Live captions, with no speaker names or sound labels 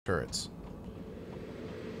turrets.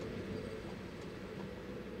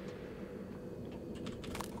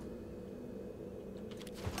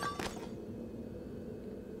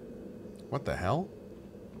 What the hell?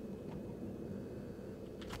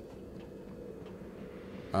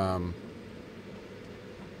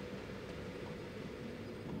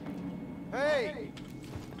 Hey!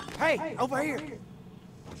 Hey, over here!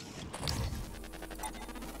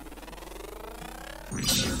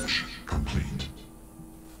 Research complete.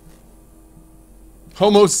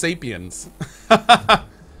 Homo sapiens.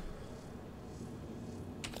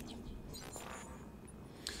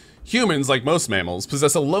 Humans, like most mammals,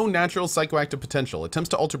 possess a low natural psychoactive potential. Attempts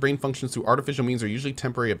to alter brain functions through artificial means are usually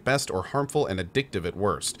temporary at best or harmful and addictive at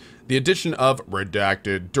worst. The addition of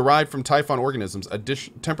redacted, derived from Typhon organisms,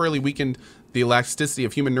 temporarily weakened the elasticity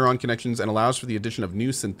of human neuron connections and allows for the addition of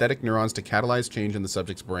new synthetic neurons to catalyze change in the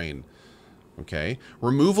subject's brain. Okay.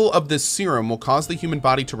 Removal of this serum will cause the human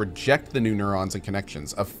body to reject the new neurons and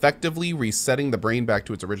connections, effectively resetting the brain back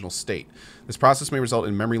to its original state. This process may result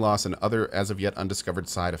in memory loss and other as of yet undiscovered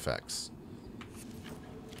side effects.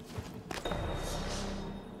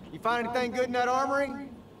 You find anything good in that armory?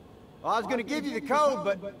 Well, I was gonna give you the code,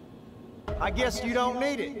 but I guess you don't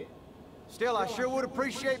need it. Still, I sure would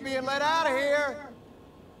appreciate being let out of here.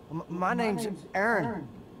 My name's Aaron.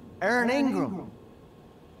 Aaron Ingram.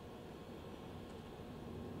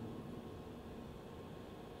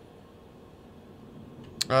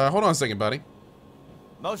 Hold on a second, buddy.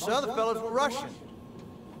 Most other fellows were Russian.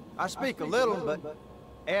 I speak a little, but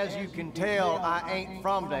as you can tell, I ain't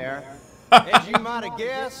from there. As you might have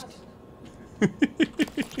guessed. I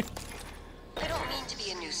don't mean to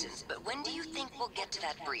be a nuisance, but when do you think we'll get to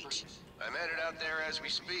that breach? I'm headed out there as we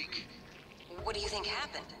speak. What do you think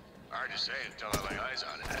happened? Hard to say until I lay eyes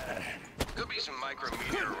on it. Could be some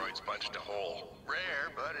micrometeoroids punched a hole.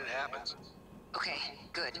 Rare, but it happens. Okay,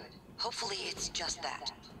 good. Hopefully it's just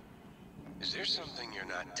that. Is there something you're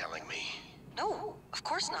not telling me? No, of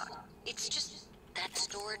course not. It's just that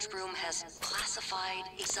storage room has classified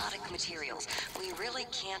exotic materials. We really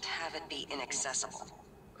can't have it be inaccessible.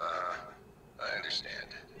 I understand.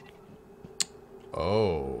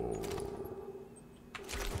 Oh.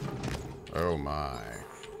 Oh my.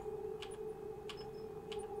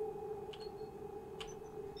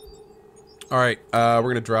 All right, we're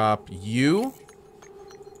gonna drop you.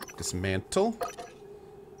 Dismantle.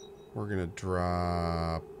 We're gonna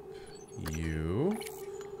drop you.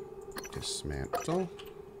 Dismantle.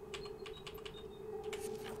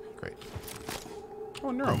 Great.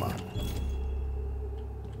 Oh, Neuromon.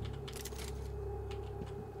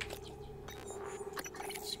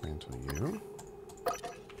 Dismantle you.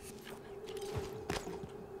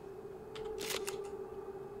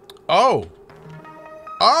 Oh!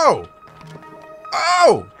 Oh!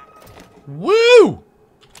 Oh! Woo!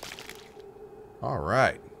 All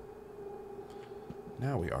right.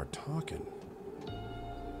 Now we are talking.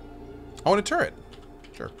 Oh, and a turret.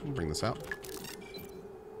 Sure, we'll bring this out.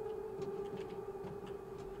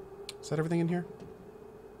 Is that everything in here?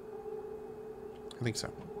 I think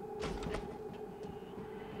so.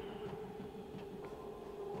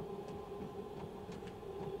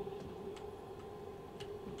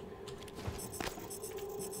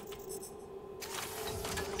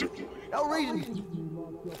 No reason.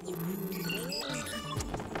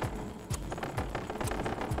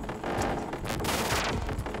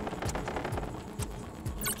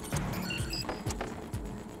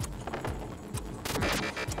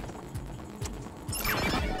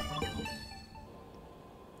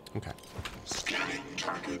 Okay. Scanning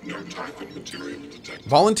target, no Typhon material detected.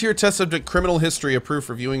 Volunteer test subject criminal history approved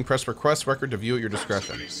for viewing. Press request record to view at your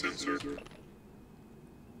discretion. Sensor.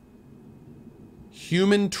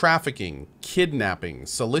 Human trafficking, kidnapping,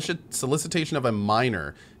 solicitation of a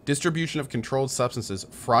minor, distribution of controlled substances,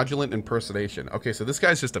 fraudulent impersonation. Okay, so this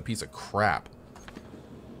guy's just a piece of crap.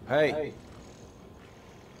 Hey.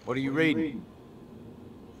 What are you reading?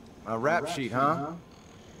 My rap sheet, huh?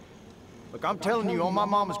 Look, I'm telling you, on my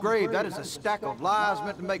mama's grave, that is a stack of lies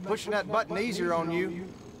meant to make pushing that button easier on you.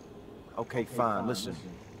 Okay, fine, listen.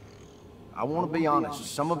 I want to be honest,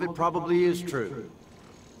 some of it probably is true.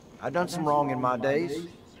 I've done some wrong in my days,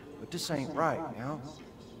 but this ain't right, you know?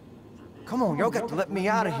 Come on, y'all got to let me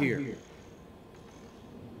out of here.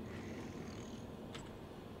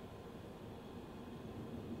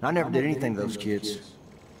 I never did anything to those kids.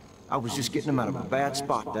 I was just getting them out of a bad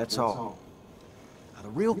spot, that's all. Now, the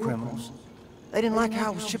real criminals, they didn't like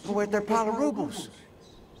how I was chipping away at their pile of rubles.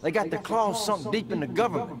 They got their claws sunk deep in the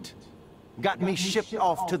government. Got me shipped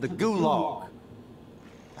off to the gulag.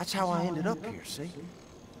 That's how I ended up here, see?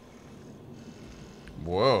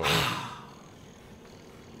 Whoa.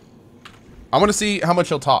 I want to see how much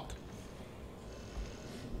he'll talk.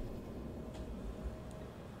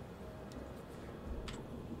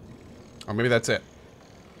 Or maybe that's it.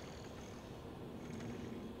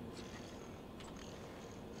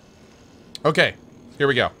 Okay, here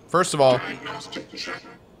we go. First of all, Diagnostic check.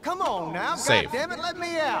 Come on now, Save. goddammit, let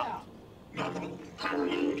me out. Nominal power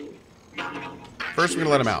load. Nominal. first we're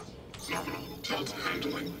gonna let him out. Nominal delta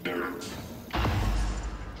handling error.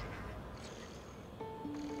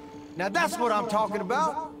 Now that's what I'm talking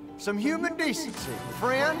about. Some human decency,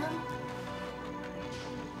 friend.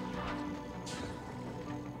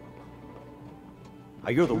 Now,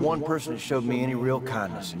 you're the one person that showed me any real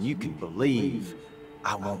kindness, and you can believe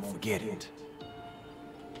I won't forget it.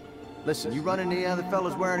 Listen, you run into any other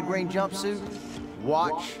fellas wearing a green jumpsuit?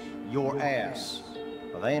 Watch your ass.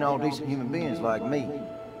 Well, they ain't all decent human beings like me.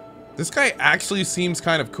 This guy actually seems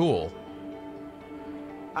kind of cool.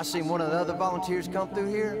 I seen one of the other volunteers come through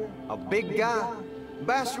here, a big guy. The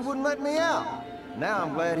bastard wouldn't let me out. Now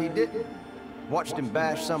I'm glad he didn't. Watched him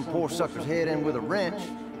bash some poor sucker's head in with a wrench.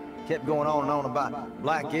 Kept going on and on about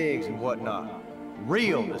black eggs and whatnot.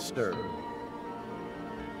 Real disturbed.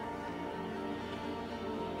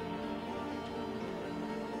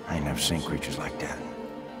 I ain't never seen creatures like that.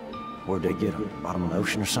 Where'd they get them? Bottom of the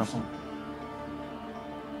ocean or something?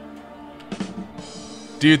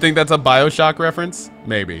 Do you think that's a BioShock reference?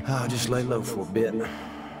 Maybe. I'll just lay low for a bit.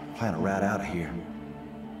 Plan to ride out of here.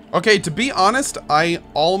 Okay, to be honest, I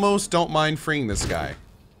almost don't mind freeing this guy.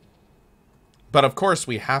 But of course,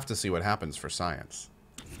 we have to see what happens for science.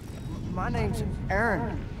 My name's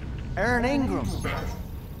Aaron. Aaron Ingram.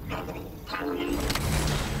 Nominal power load.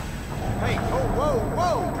 Hey, whoa, whoa,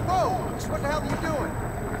 whoa, whoa! What the hell are you doing?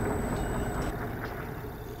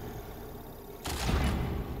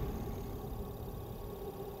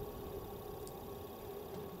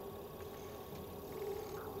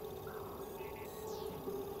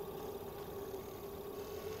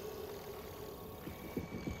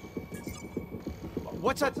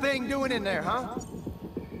 What's that thing doing in there, huh?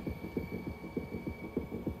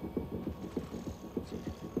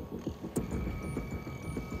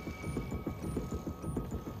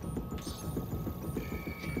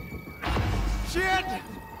 Shit!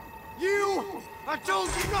 You! I told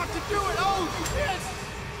you not to do it! Oh, shit!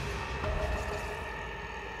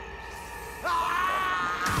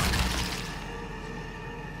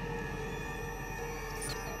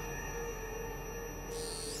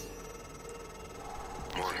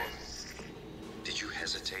 Morgan, did you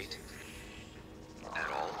hesitate? At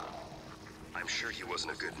all? I'm sure he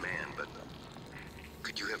wasn't a good man, but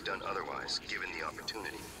could you have done otherwise, given the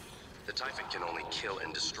opportunity? The Typhon can only kill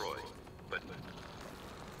and destroy, but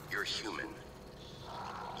you're human.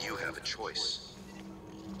 You have a choice.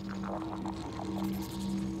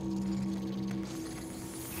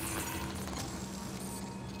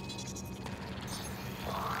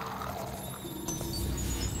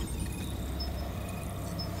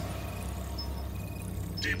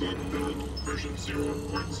 Debug build version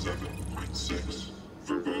 0.7.6.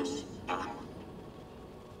 Verbose on.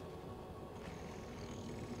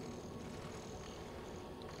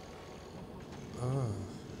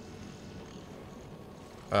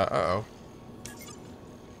 Uh-oh.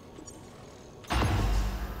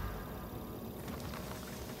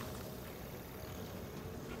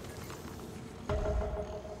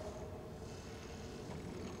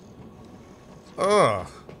 Ugh.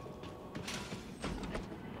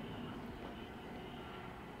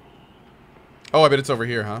 Oh, I bet it's over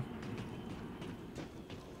here, huh?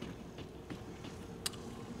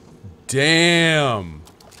 Damn.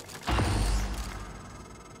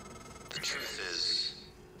 The truth is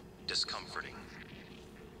discomforting.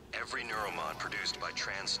 Every neuromod produced by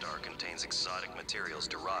TranStar contains exotic materials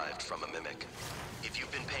derived from a mimic. If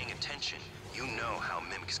you've been paying attention, you know how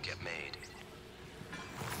mimics get made.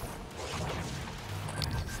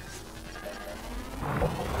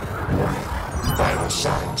 Vital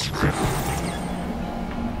signs critical.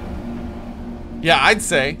 Yeah, I'd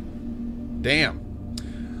say. Damn.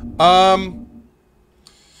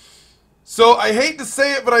 So I hate to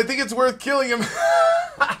say it, but I think it's worth killing him.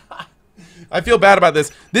 I feel bad about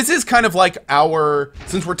this. This is kind of like our,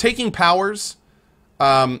 since we're taking powers,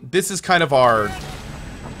 this is kind of our,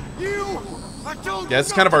 yeah, this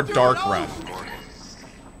is kind of our dark run. Morgan,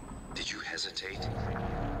 did you hesitate?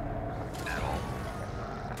 At all?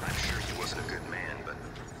 I'm sure he wasn't a good man, but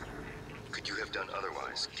could you have done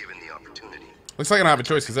otherwise, given the opportunity? Looks like I don't have a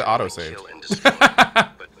choice because it auto-saved. Kill and destroy,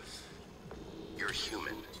 but you're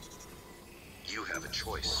human. You have a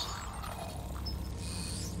choice.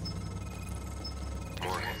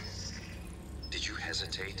 Morgan, did you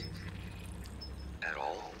hesitate? At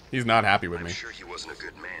all? He's not happy with I'm me. sure he wasn't a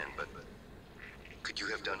good man, but could you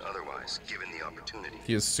have done otherwise, given the opportunity?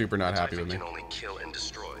 He is super not happy with me. Can only kill and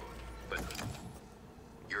destroy, but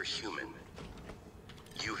you're human.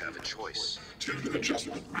 You have a choice. Tune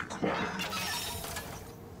adjustment required.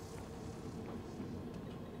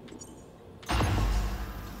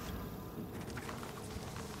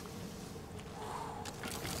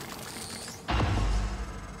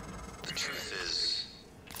 The truth is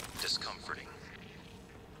discomforting.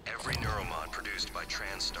 Every neuromod produced by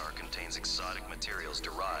TranStar contains exotic materials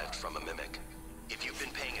derived from a mimic. If you've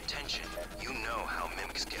been paying attention, you know how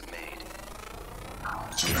mimics get made.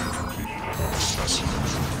 Scan complete.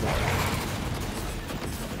 Specimens required.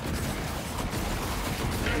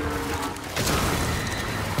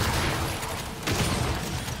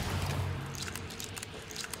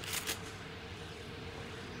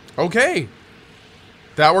 Okay.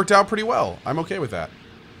 That worked out pretty well. I'm okay with that.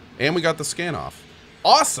 And we got the scan off.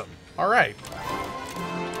 Awesome. All right.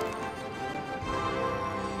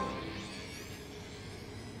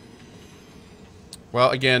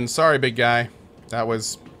 Well, again, sorry, big guy. That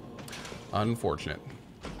was unfortunate.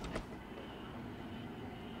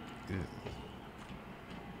 We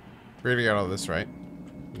already got all this, right?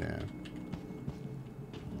 Yeah.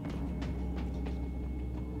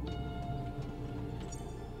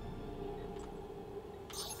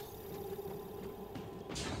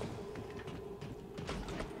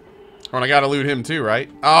 Oh, and I gotta loot him too, right?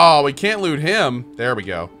 Oh, we can't loot him. There we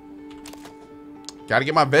go. Gotta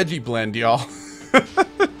get my veggie blend, y'all.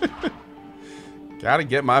 Gotta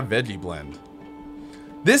get my veggie blend.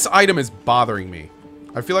 This item is bothering me.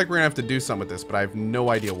 I feel like we're gonna have to do something with this, but I have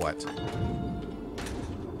no idea what.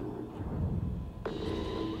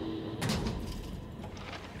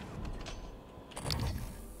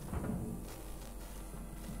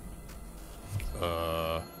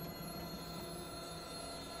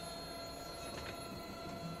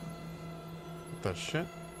 What the shit?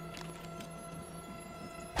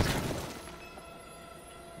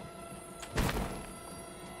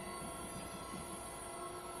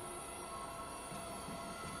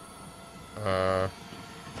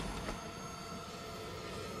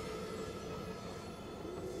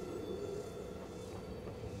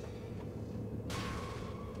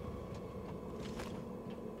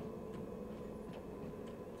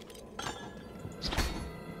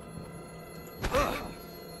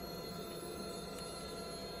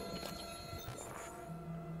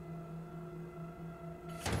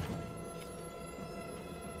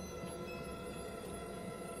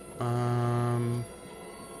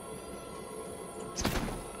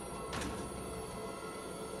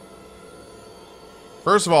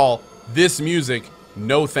 First of all, this music,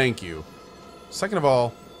 no thank you. Second of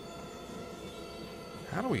all,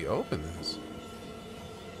 how do we open this?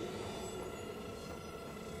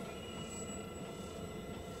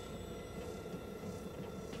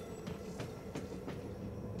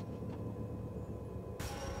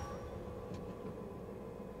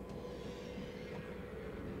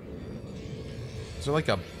 Is there like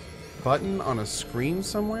a button on a screen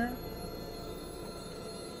somewhere?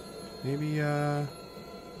 Maybe,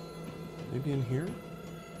 maybe in here?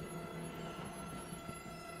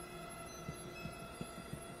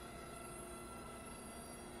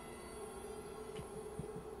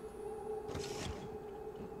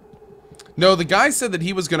 No, the guy said that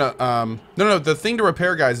he was gonna, no, the thing to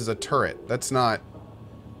repair, guys, is a turret. That's not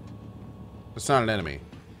an enemy.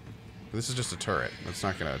 This is just a turret. That's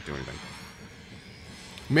not gonna do anything.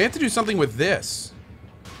 We may have to do something with this.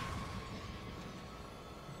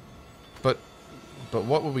 But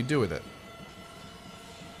what would we do with it?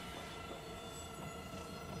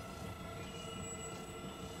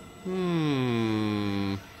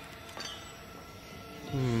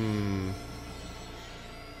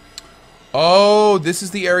 Oh, this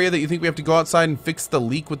is the area that you think we have to go outside and fix the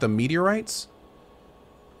leak with the meteorites?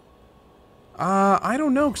 I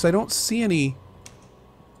don't know, because I don't see any...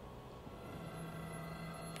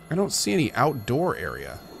 I don't see any outdoor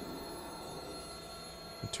area.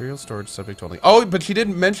 Material storage subject holding. Oh, but she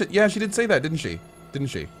didn't mention... Yeah, she did say that, didn't she? Didn't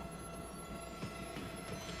she?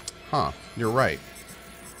 Huh. You're right.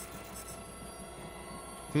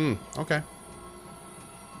 Okay.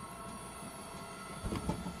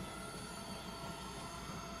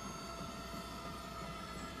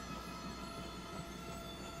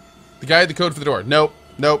 The guy had the code for the door. Nope.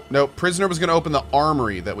 Nope. Nope. Prisoner was going to open the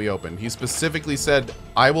armory that we opened. He specifically said,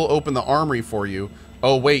 I will open the armory for you.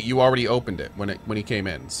 Oh, wait, you already opened it when he came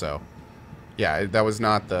in, so... Yeah, that was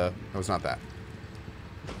not the... That was not that.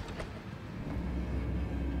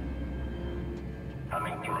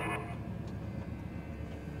 Coming through.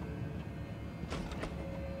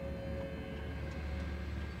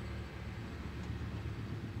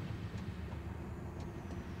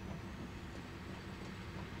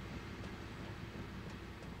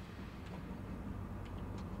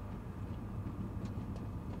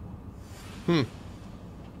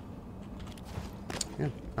 Yeah,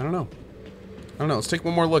 I don't know. I don't know. Let's take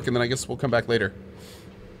one more look, and then I guess we'll come back later.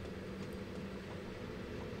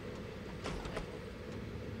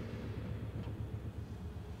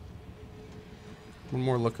 One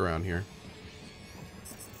more look around here.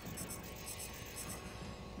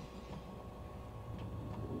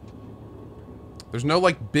 There's no,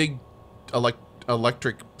 like, big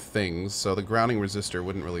electric things, so the grounding resistor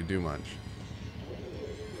wouldn't really do much.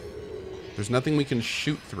 There's nothing we can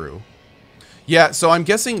shoot through. Yeah, so I'm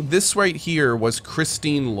guessing this right here was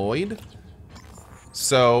Christine Lloyd.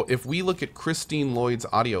 So if we look at Christine Lloyd's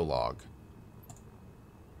audio log.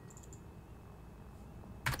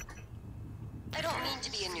 I don't mean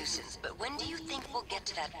to be a nuisance, but when do you think we'll get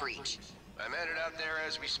to that breach? I'm headed out there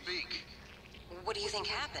as we speak. What do you think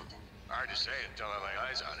happened? Hard to say until I lay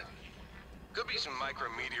eyes on it. Could be some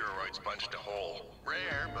micrometeoroids punched a hole.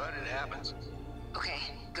 Rare, but it happens. Okay,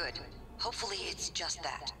 good. Hopefully it's just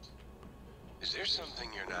that. Is there something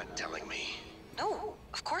you're not telling me? No,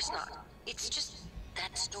 of course not. It's just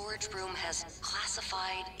that storage room has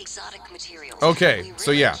classified exotic materials. Okay, We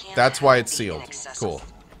so really yeah, can't that's have why it it's be sealed. inaccessible. Cool.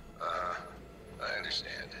 I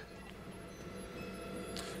understand.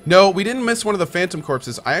 No, we didn't miss one of the phantom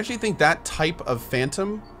corpses. I actually think that type of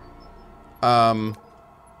phantom,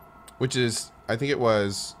 which is, I think it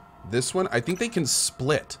was this one. I think they can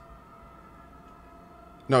split.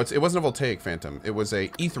 No, it wasn't a voltaic phantom. It was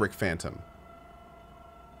a etheric phantom.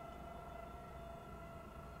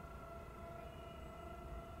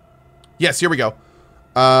 Yes, here we go.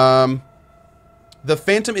 The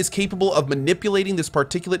phantom is capable of manipulating this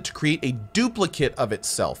particulate to create a duplicate of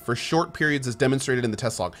itself for short periods as demonstrated in the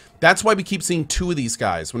test log. That's why we keep seeing two of these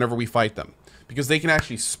guys whenever we fight them. Because they can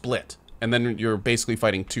actually split. And then you're basically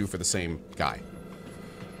fighting two for the same guy.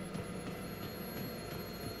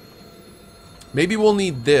 Maybe we'll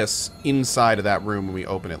need this inside of that room when we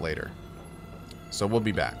open it later. So we'll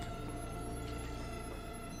be back.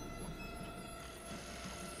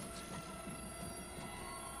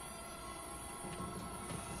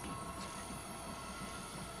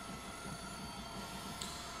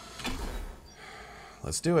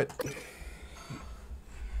 Let's do it.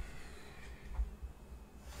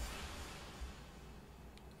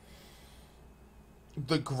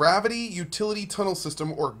 The Gravity Utility Tunnel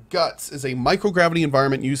System, or GUTS, is a microgravity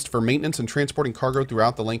environment used for maintenance and transporting cargo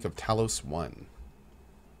throughout the length of Talos 1.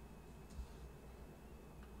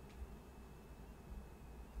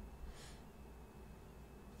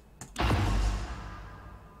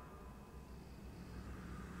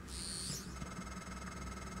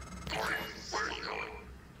 Morgan, where are you going?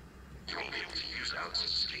 You won't be able to use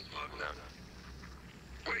Alex's escape pod now.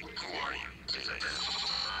 Wait, who are you? Please identify.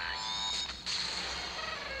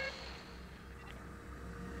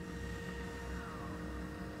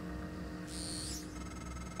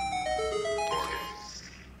 Morgan,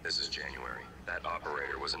 this is January. That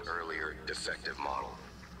operator was an earlier defective model.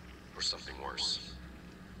 Or something worse.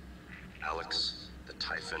 Alex, the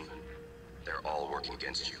Typhon, they're all working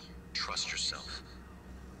against you. Trust yourself.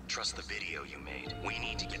 Trust the video you made. We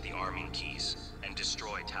need to get the arming keys and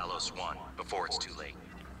destroy Talos 1 before it's too late.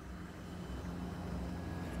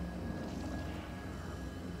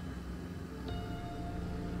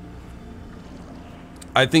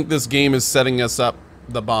 I think this game is setting us up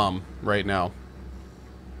the bomb right now.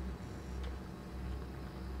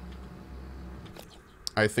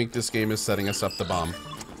 I think this game is setting us up the bomb.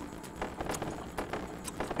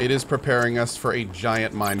 It is preparing us for a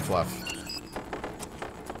giant mind fluff.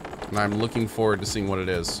 And I'm looking forward to seeing what it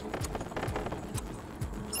is.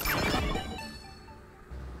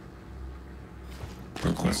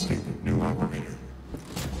 Requesting new operator.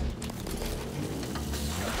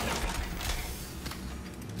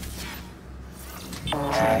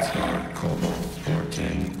 TransGuard Cobalt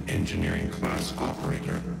 410 engineering class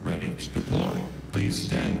operator ready to deploy. Please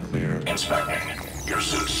stand clear. Inspecting. Your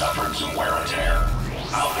suit suffered some wear and tear.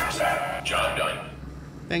 How there's that? Job done.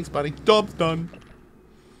 Thanks, buddy. Job's done.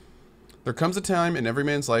 There comes a time in every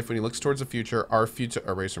man's life when he looks towards the future. Our future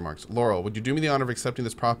eraser marks. Laurel, would you do me the honor of accepting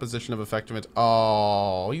this proposition of effectiveness?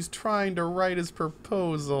 Oh, he's trying to write his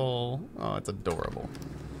proposal. Oh, it's adorable.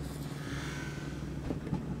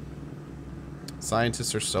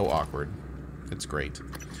 Scientists are so awkward. It's great.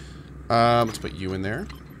 Let's put you in there.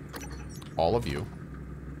 All of you.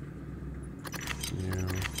 Yeah.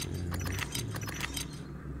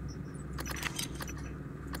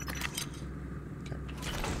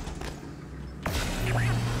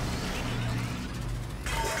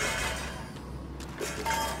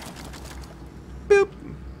 Boop.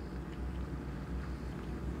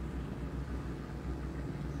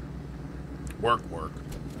 Work.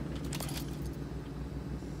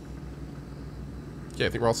 Okay, I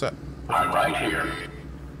think we're all set. I'm right here.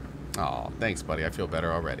 Oh, thanks, buddy. I feel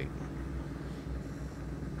better already.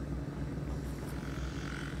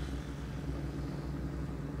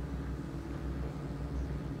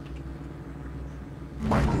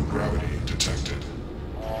 Microgravity detected.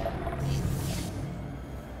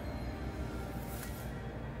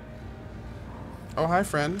 Oh, hi,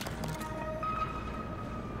 friend.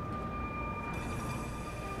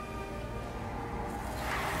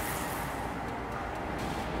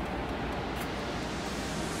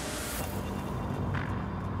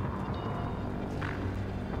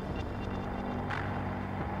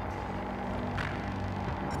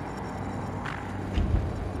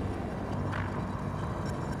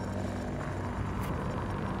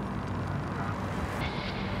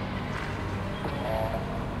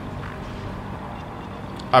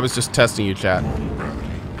 I was just testing you, chat. Gravity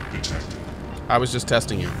detected. I was just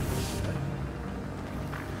testing you.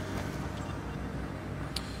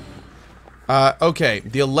 Okay,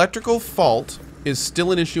 the electrical fault is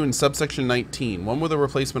still an issue in subsection 19. When will the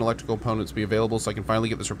replacement electrical components be available so I can finally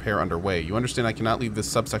get this repair underway? You understand I cannot leave this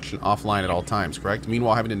subsection offline at all times, correct?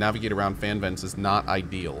 Meanwhile, having to navigate around fan vents is not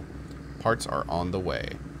ideal. Parts are on the way.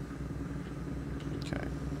 Okay.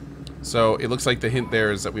 So, it looks like the hint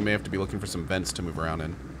there is that we may have to be looking for some vents to move around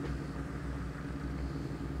in.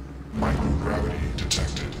 Microgravity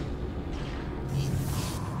detected.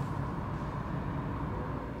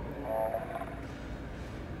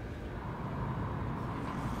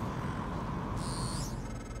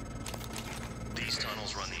 These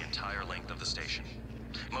tunnels run the entire length of the station.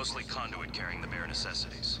 Mostly conduit carrying the bare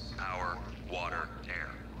necessities. Power, water, air.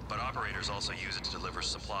 But operators also use it to deliver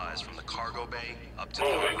supplies from the cargo bay up to the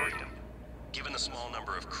arboretum. Given the small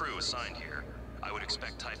number of crew assigned here, I would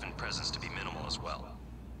expect Typhon presence to be minimal as well.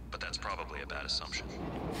 But that's probably a bad assumption.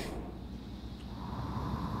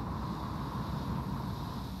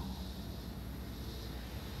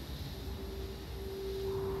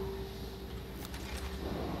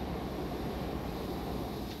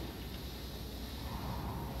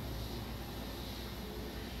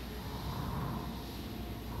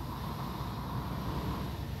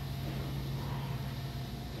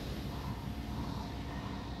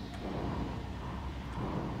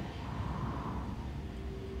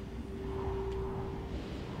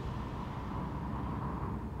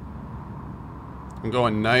 I'm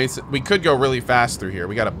going nice. We could go really fast through here.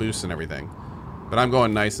 We got a boost and everything. But I'm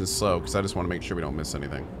going nice and slow because I just want to make sure we don't miss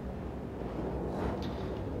anything.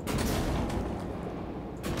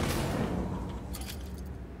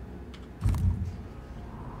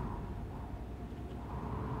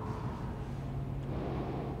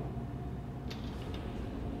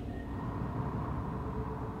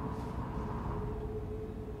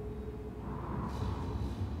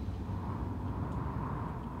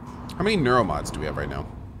 How many neuromods do we have right now?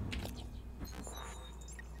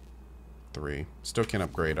 3. Still can't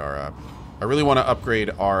upgrade our... I really want to upgrade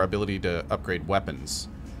our ability to upgrade weapons.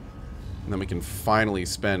 And then we can finally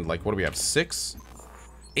spend, like, what do we have? 6?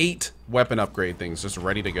 8 weapon upgrade things just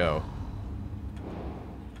ready to go.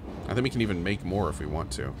 I think we can even make more if we want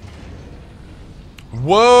to.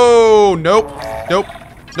 Whoa! Nope. Nope.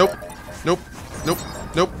 Nope. Nope. Nope.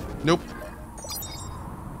 Nope. Nope.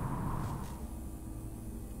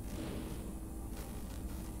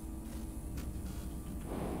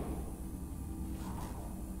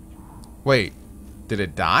 Wait, did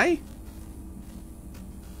it die?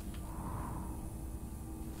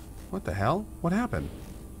 What the hell? What happened?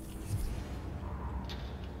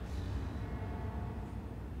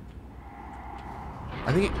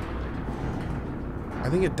 I think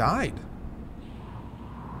it died.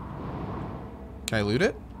 Can I loot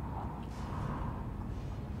it?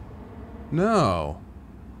 No.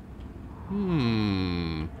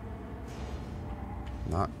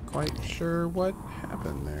 Not quite sure what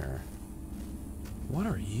happened there. What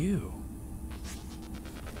are you?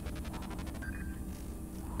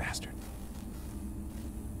 Bastard.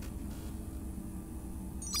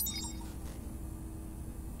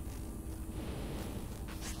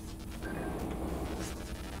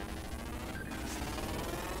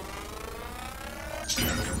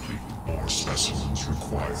 Scan complete. More specimens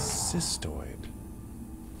required. Cystoid.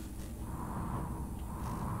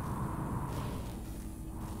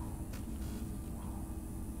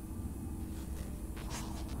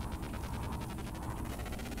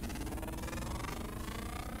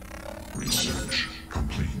 Research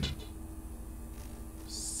complete.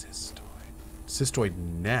 Cystoid. Cystoid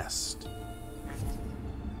nest.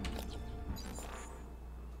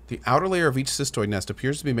 The outer layer of each cystoid nest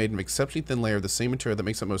appears to be made of an exceptionally thin layer of the same material that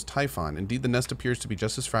makes up most typhon. Indeed, the nest appears to be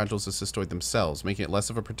just as fragile as the cystoid themselves, making it less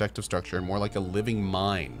of a protective structure and more like a living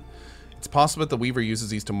mine. It's possible that the Weaver uses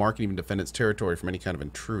these to mark and even defend its territory from any kind of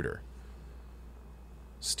intruder.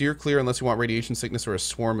 Steer clear unless you want radiation sickness or a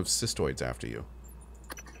swarm of cystoids after you.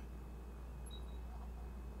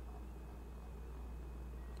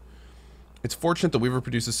 It's fortunate the Weaver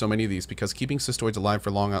produces so many of these because keeping cystoids alive for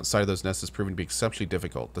long outside of those nests has proven to be exceptionally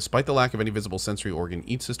difficult. Despite the lack of any visible sensory organ,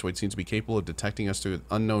 each cystoid seems to be capable of detecting us through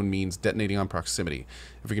unknown means, detonating on proximity.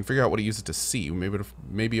 If we can figure out what it uses to see, we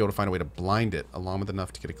may be able to find a way to blind it, along with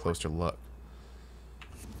enough to get a closer look.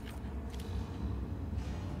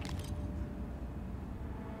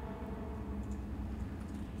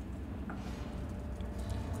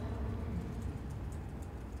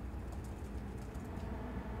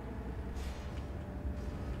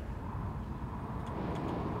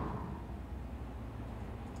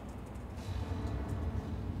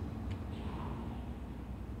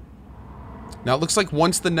 Now, it looks like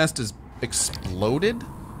once the nest is exploded,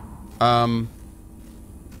 that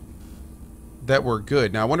we're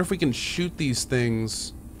good. Now, I wonder if we can shoot these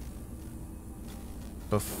things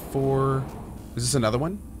before... Is this another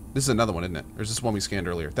one? This is another one, isn't it? Or is this the one we scanned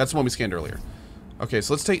earlier? That's the one we scanned earlier. Okay,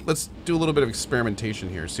 so let's do a little bit of experimentation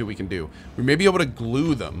here, see what we can do. We may be able to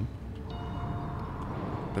glue them,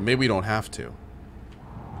 but maybe we don't have to.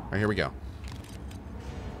 All right, here we go.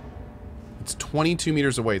 It's 22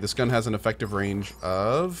 meters away. This gun has an effective range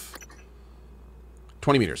of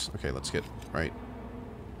 20 meters. Okay, let's get right.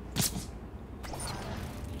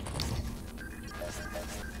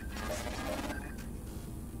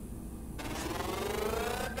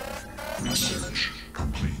 Research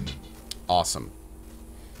complete. Awesome.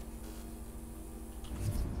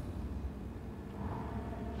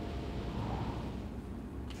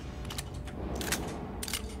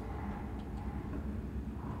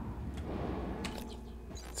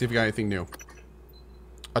 See if we got anything new.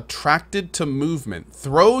 Attracted to movement.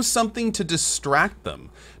 Throw something to distract them.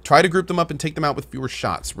 Try to group them up and take them out with fewer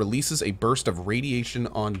shots. Releases a burst of radiation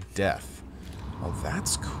on death. Oh,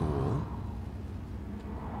 that's cool.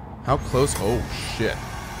 How close? Oh, shit.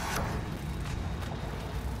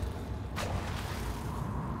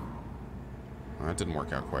 Well, that didn't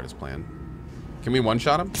work out quite as planned. Can we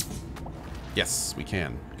one-shot him? Yes, we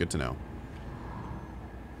can. Good to know.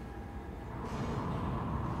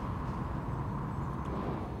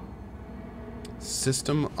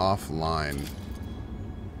 System offline.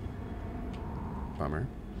 Bummer.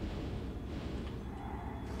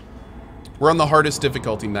 We're on the hardest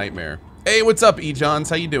difficulty, Nightmare. Hey, what's up,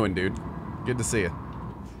 E-Johns? How you doing, dude? Good to see you.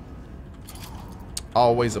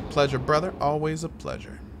 Always a pleasure, brother. Always a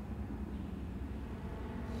pleasure.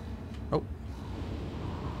 Oh.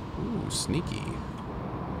 Ooh, sneaky.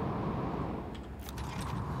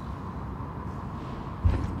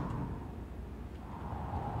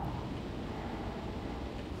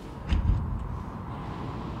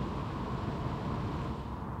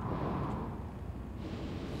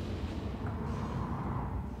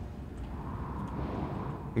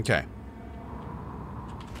 Okay.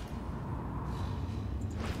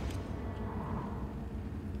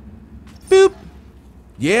 Boop.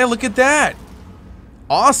 Yeah, look at that.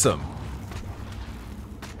 Awesome.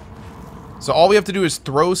 So all we have to do is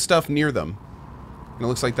throw stuff near them. And it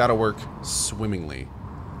looks like that'll work swimmingly.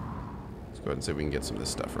 Let's go ahead and see if we can get some of this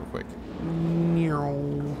stuff real quick.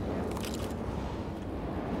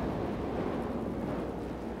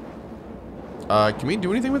 Can we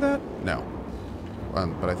do anything with that? No.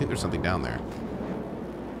 But I think there's something down there.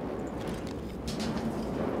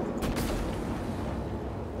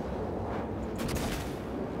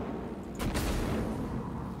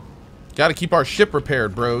 Gotta keep our ship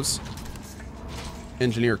repaired, bros.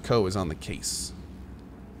 Engineer Co. is on the case.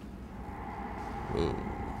 Ooh.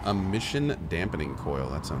 A mission dampening coil.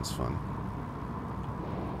 That sounds fun.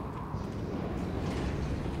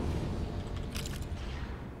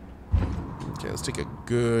 Okay, let's take a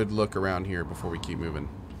good look around here before we keep moving.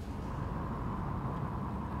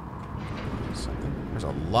 There's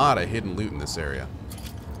a lot of hidden loot in this area.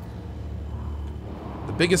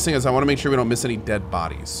 The biggest thing is I want to make sure we don't miss any dead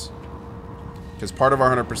bodies. Because part of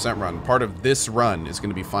our 100% run, part of this run is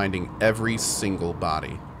going to be finding every single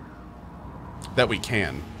body that we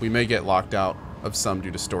can. We may get locked out of some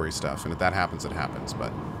due to story stuff, and if that happens, it happens,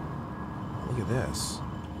 but look at this.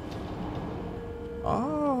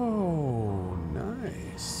 Oh,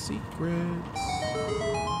 nice. Secrets.